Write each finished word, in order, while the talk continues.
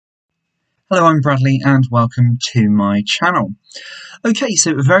Hello, I'm Bradley and welcome to my channel. Okay,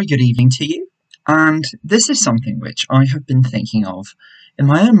 so a very good evening to you, and this is something which I have been thinking of in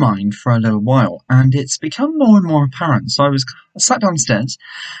my own mind for a little while, and it's become more and more apparent. So I sat downstairs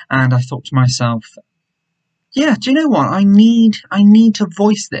and I thought to myself, yeah, do you know what? I need to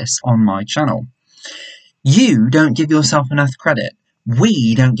voice this on my channel. You don't give yourself enough credit.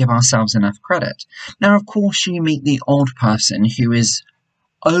 We don't give ourselves enough credit. Now, of course, you meet the odd person who is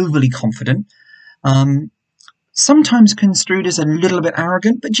overly confident, sometimes construed as a little bit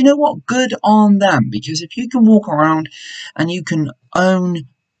arrogant, but you know what? Good on them, because if you can walk around and you can own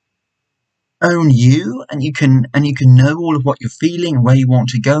you, and you can know all of what you're feeling and where you want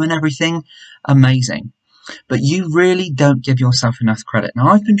to go and everything, amazing. But you really don't give yourself enough credit. Now,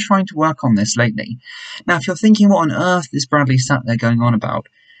 I've been trying to work on this lately. Now, if you're thinking, what on earth is Bradley sat there going on about?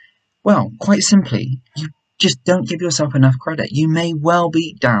 Well, quite simply, you just don't give yourself enough credit. You may well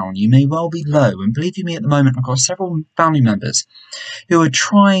be down, you may well be low, and believe you me, at the moment I've got several family members who are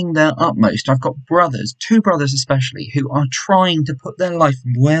trying their utmost. I've got brothers, two brothers especially, who are trying to put their life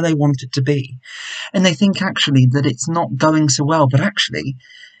where they want it to be, and they think actually that it's not going so well, but actually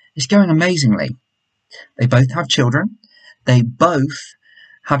it's going amazingly. They both have children, they both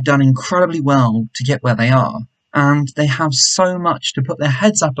have done incredibly well to get where they are, and they have so much to put their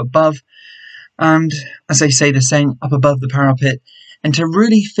heads up above, and as they say, the saying, up above the parapet, and to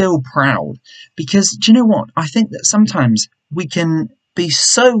really feel proud. Because do you know what? I think that sometimes we can be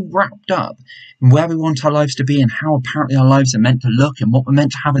so wrapped up in where we want our lives to be and how apparently our lives are meant to look and what we're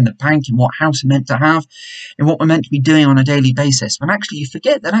meant to have in the bank and what house we're meant to have and what we're meant to be doing on a daily basis, when actually you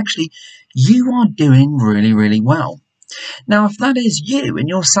forget that actually you are doing really, really well. Now, if that is you and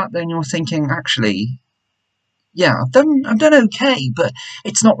you're sat there and you're thinking, actually, yeah, I've done okay, but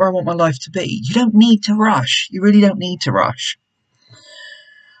it's not where I want my life to be, you don't need to rush. You really don't need to rush.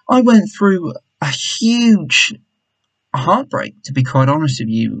 I went through a huge heartbreak, to be quite honest with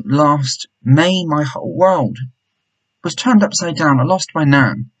you. Last May, my whole world was turned upside down. I lost my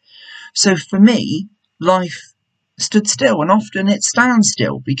nan. So for me, life stood still, and often it stands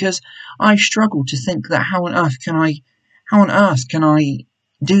still, because I struggle to think that how on earth can I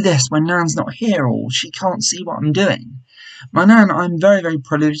do this when Nan's not here, or she can't see what I'm doing. My Nan, I'm very, very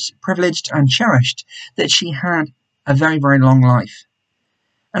privileged and cherished that she had a very, very long life.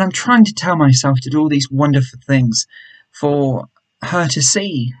 And I'm trying to tell myself to do all these wonderful things for her to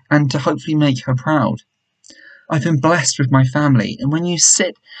see and to hopefully make her proud. I've been blessed with my family, and when you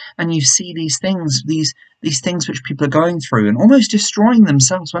sit and you see these things, these things which people are going through and almost destroying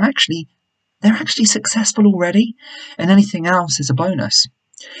themselves, when actually they're actually successful already, and anything else is a bonus.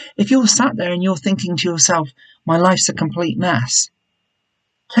 If you're sat there and you're thinking to yourself, my life's a complete mess,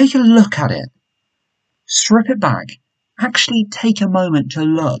 take a look at it. Strip it back. Actually take a moment to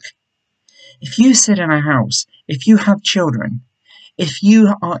look. If you sit in a house, if you have children, if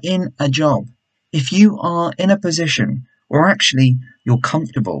you are in a job, if you are in a position where actually you're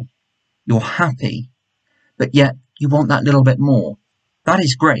comfortable, you're happy, but yet you want that little bit more, that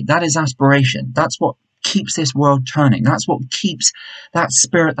is great. That is aspiration. That's what keeps this world turning. That's what keeps that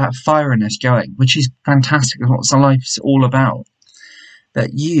spirit, that fire in us going, which is fantastic. That's what life's all about.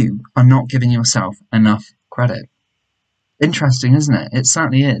 But you are not giving yourself enough credit. Interesting, isn't it? It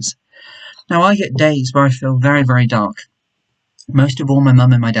certainly is. Now, I get days where I feel very, very dark. Most of all, my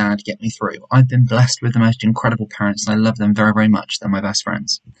mum and my dad get me through. I've been blessed with the most incredible parents, and I love them very, very much. They're my best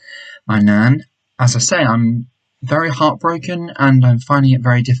friends. My nan, as I say, I'm very heartbroken and I'm finding it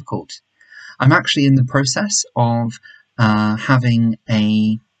very difficult. I'm actually in the process of having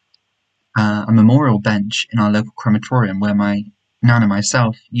a memorial bench in our local crematorium where my nan and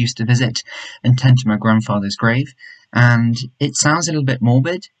myself used to visit and tend to my grandfather's grave. And it sounds a little bit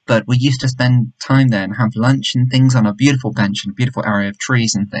morbid, but we used to spend time there and have lunch and things on a beautiful bench in a beautiful area of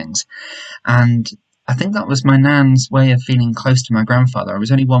trees and things. And I think that was my nan's way of feeling close to my grandfather. I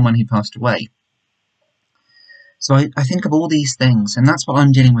was only one when he passed away. So I think of all these things, and that's what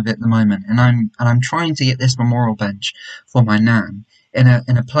I'm dealing with at the moment. And I'm trying to get this memorial bench for my nan in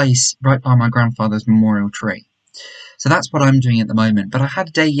a place right by my grandfather's memorial tree. So that's what I'm doing at the moment. But I had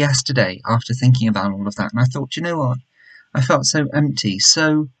a day yesterday after thinking about all of that, and I thought, you know what? I felt so empty,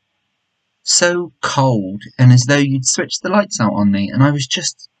 so cold, and as though you'd switched the lights out on me, and I was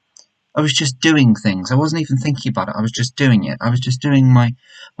just doing things. I wasn't even thinking about it. I was just doing it. I was just doing my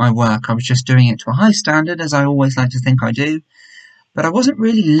work. I was just doing it to a high standard, as I always like to think I do. But I wasn't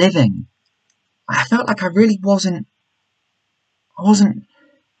really living. I felt like I really wasn't.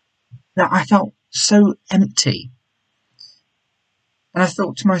 I felt so empty. And I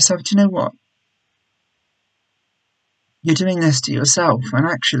thought to myself, do you know what? You're doing this to yourself, and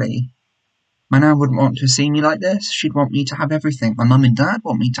actually, My nan wouldn't want to see me like this. She'd want me to have everything. My mum and dad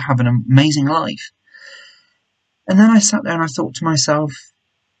want me to have an amazing life. And then I sat there and I thought to myself,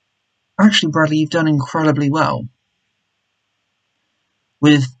 actually, Bradley, you've done incredibly well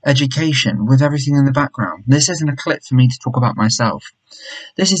with education, with everything in the background. This isn't a clip for me to talk about myself.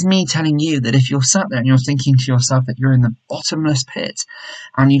 This is me telling you that if you're sat there and you're thinking to yourself that you're in the bottomless pit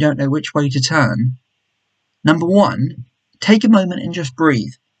and you don't know which way to turn, number one, take a moment and just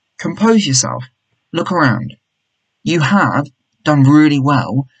breathe. Compose yourself. Look around. You have done really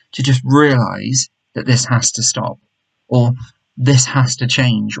well to just realise that this has to stop, or this has to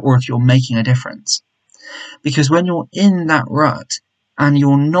change, or if you're making a difference. Because when you're in that rut and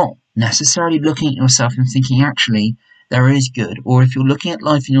you're not necessarily looking at yourself and thinking, actually, there is good, or if you're looking at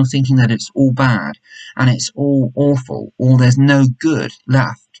life and you're thinking that it's all bad and it's all awful, or there's no good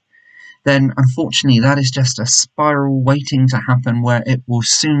left, then unfortunately that is just a spiral waiting to happen where it will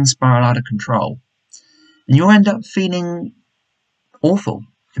soon spiral out of control. And you'll end up feeling awful,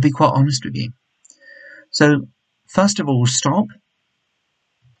 to be quite honest with you. So, first of all, stop,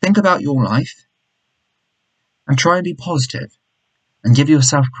 think about your life, and try and be positive, and give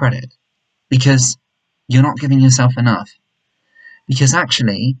yourself credit, because you're not giving yourself enough. Because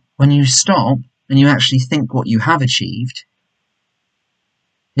actually, when you stop, and you actually think what you have achieved,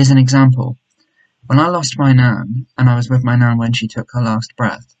 here's an example. When I lost my nan, and I was with my nan when she took her last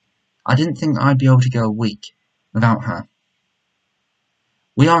breath, I didn't think I'd be able to go a week without her.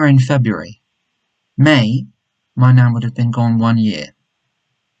 We are in February. May, my nan would have been gone 1 year.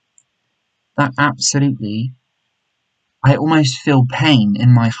 That absolutely, I almost feel pain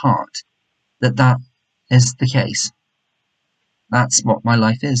in my heart that is the case. That's what my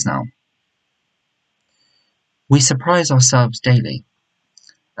life is now. We surprise ourselves daily.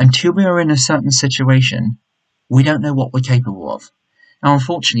 Until we are in a certain situation, we don't know what we're capable of. Now,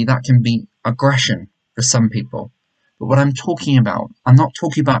 unfortunately, that can be aggression for some people. But what I'm talking about, I'm not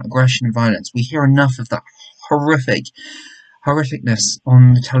talking about aggression and violence. We hear enough of that horrificness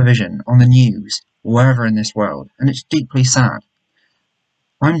on the television, on the news, wherever in this world, and it's deeply sad.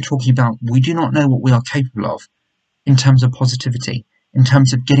 I'm talking about we do not know what we are capable of in terms of positivity, in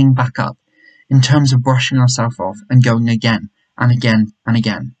terms of getting back up, in terms of brushing ourselves off and going again and again and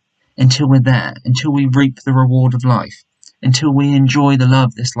again, until we're there, until we reap the reward of life, until we enjoy the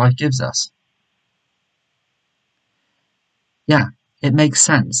love this life gives us. Yeah, it makes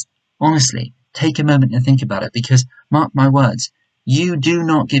sense. Honestly, take a moment and think about it, because, mark my words, you do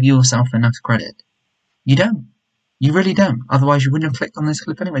not give yourself enough credit. You don't. You really don't. Otherwise you wouldn't have clicked on this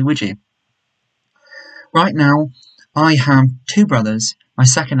clip anyway, would you? Right now, I have 2 brothers, my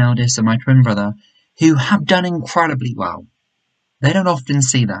second eldest and my twin brother, who have done incredibly well. They don't often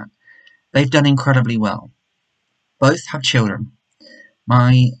see that. They've done incredibly well. Both have children.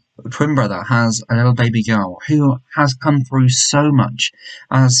 My twin brother has a little baby girl who has come through so much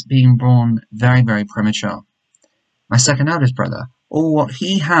as being born very, very premature. My second eldest brother, all what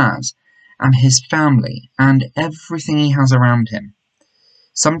he has and his family and everything he has around him,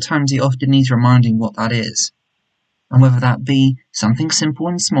 sometimes he often needs reminding what that is, and whether that be something simple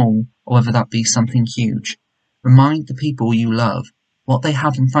and small or whether that be something huge. Remind the people you love what they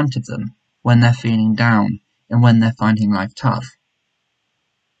have in front of them when they're feeling down and when they're finding life tough.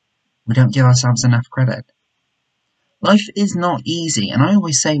 We don't give ourselves enough credit. Life is not easy, and I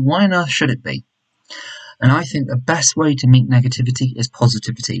always say, why on earth should it be? And I think the best way to meet negativity is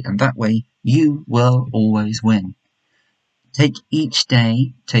positivity, and that way you will always win. Take each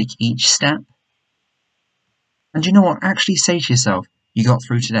day, take each step, and you know what? Actually say to yourself, you got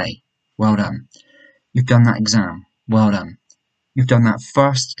through today. Well done. You've done that exam. Well done. You've done that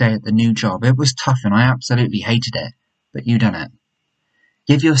first day at the new job. It was tough and I absolutely hated it, but you done it.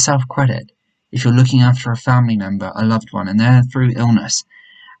 Give yourself credit. If you're looking after a family member, a loved one, and they're through illness,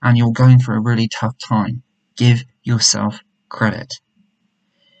 and you're going through a really tough time, give yourself credit.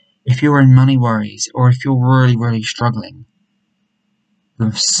 If you're in money worries, or if you're really, really struggling,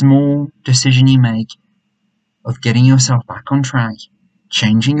 the small decision you make of getting yourself back on track,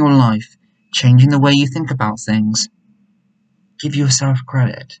 changing your life, changing the way you think about things, give yourself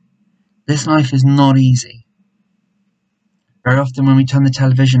credit. This life is not easy. Very often when we turn the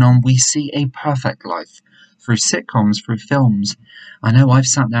television on, we see a perfect life through sitcoms, through films. I know I've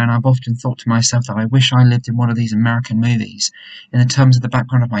sat there and I've often thought to myself that I wish I lived in one of these American movies in the terms of the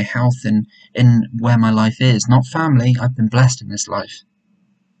background of my health and in where my life is. Not family, I've been blessed in this life.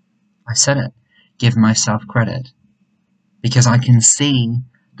 I said it. Give myself credit. Because I can see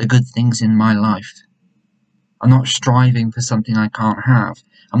the good things in my life. I'm not striving for something I can't have.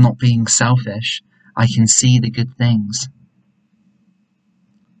 I'm not being selfish. I can see the good things.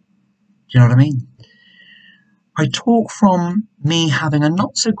 Do you know what I mean? I talk from me having a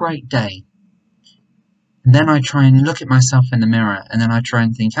not so great day. And then I try and look at myself in the mirror, and then I try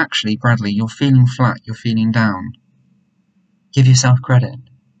and think, actually, Bradley, you're feeling flat, you're feeling down. Give yourself credit.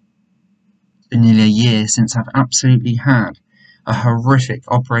 It's been nearly a year since I've absolutely had a horrific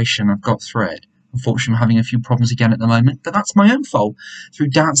operation. I've got through it. Unfortunately, I'm having a few problems again at the moment, but that's my own fault through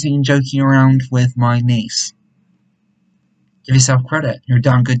dancing and joking around with my niece. Give yourself credit. You're a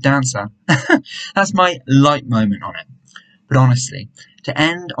damn good dancer. That's my light moment on it. But honestly, to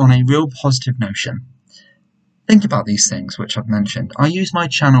end on a real positive notion, think about these things which I've mentioned. I use my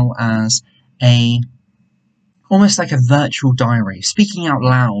channel as almost like a virtual diary, speaking out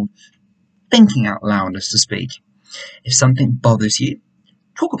loud, thinking out loud, as to speak. If something bothers you,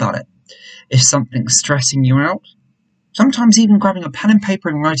 talk about it. If something's stressing you out, sometimes even grabbing a pen and paper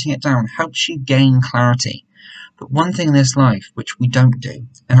and writing it down helps you gain clarity. But one thing in this life which we don't do,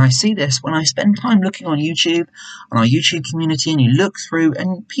 and I see this when I spend time looking on YouTube, on our YouTube community, and you look through,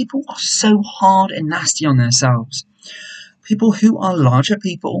 and people are so hard and nasty on themselves. People who are larger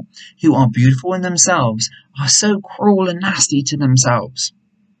people, who are beautiful in themselves, are so cruel and nasty to themselves.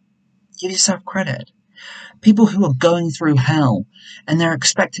 Give yourself credit. People who are going through hell, and they're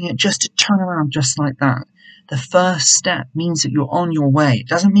expecting it just to turn around just like that. The first step means that you're on your way. It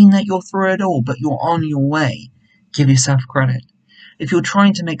doesn't mean that you're through it all, but you're on your way. Give yourself credit. If you're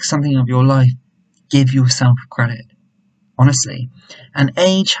trying to make something of your life, give yourself credit. Honestly. And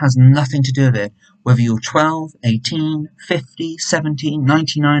age has nothing to do with it, whether you're 12, 18, 50, 70,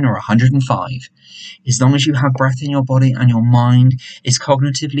 99 or 105. As long as you have breath in your body and your mind is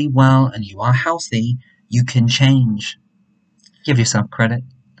cognitively well and you are healthy, you can change. Give yourself credit.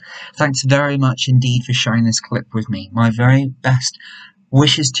 Thanks very much indeed for sharing this clip with me. My very best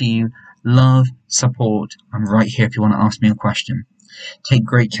wishes to you. Love, support. I'm right here if you want to ask me a question. Take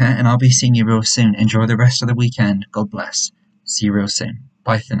great care, and I'll be seeing you real soon. Enjoy the rest of the weekend. God bless. See you real soon.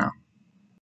 Bye for now.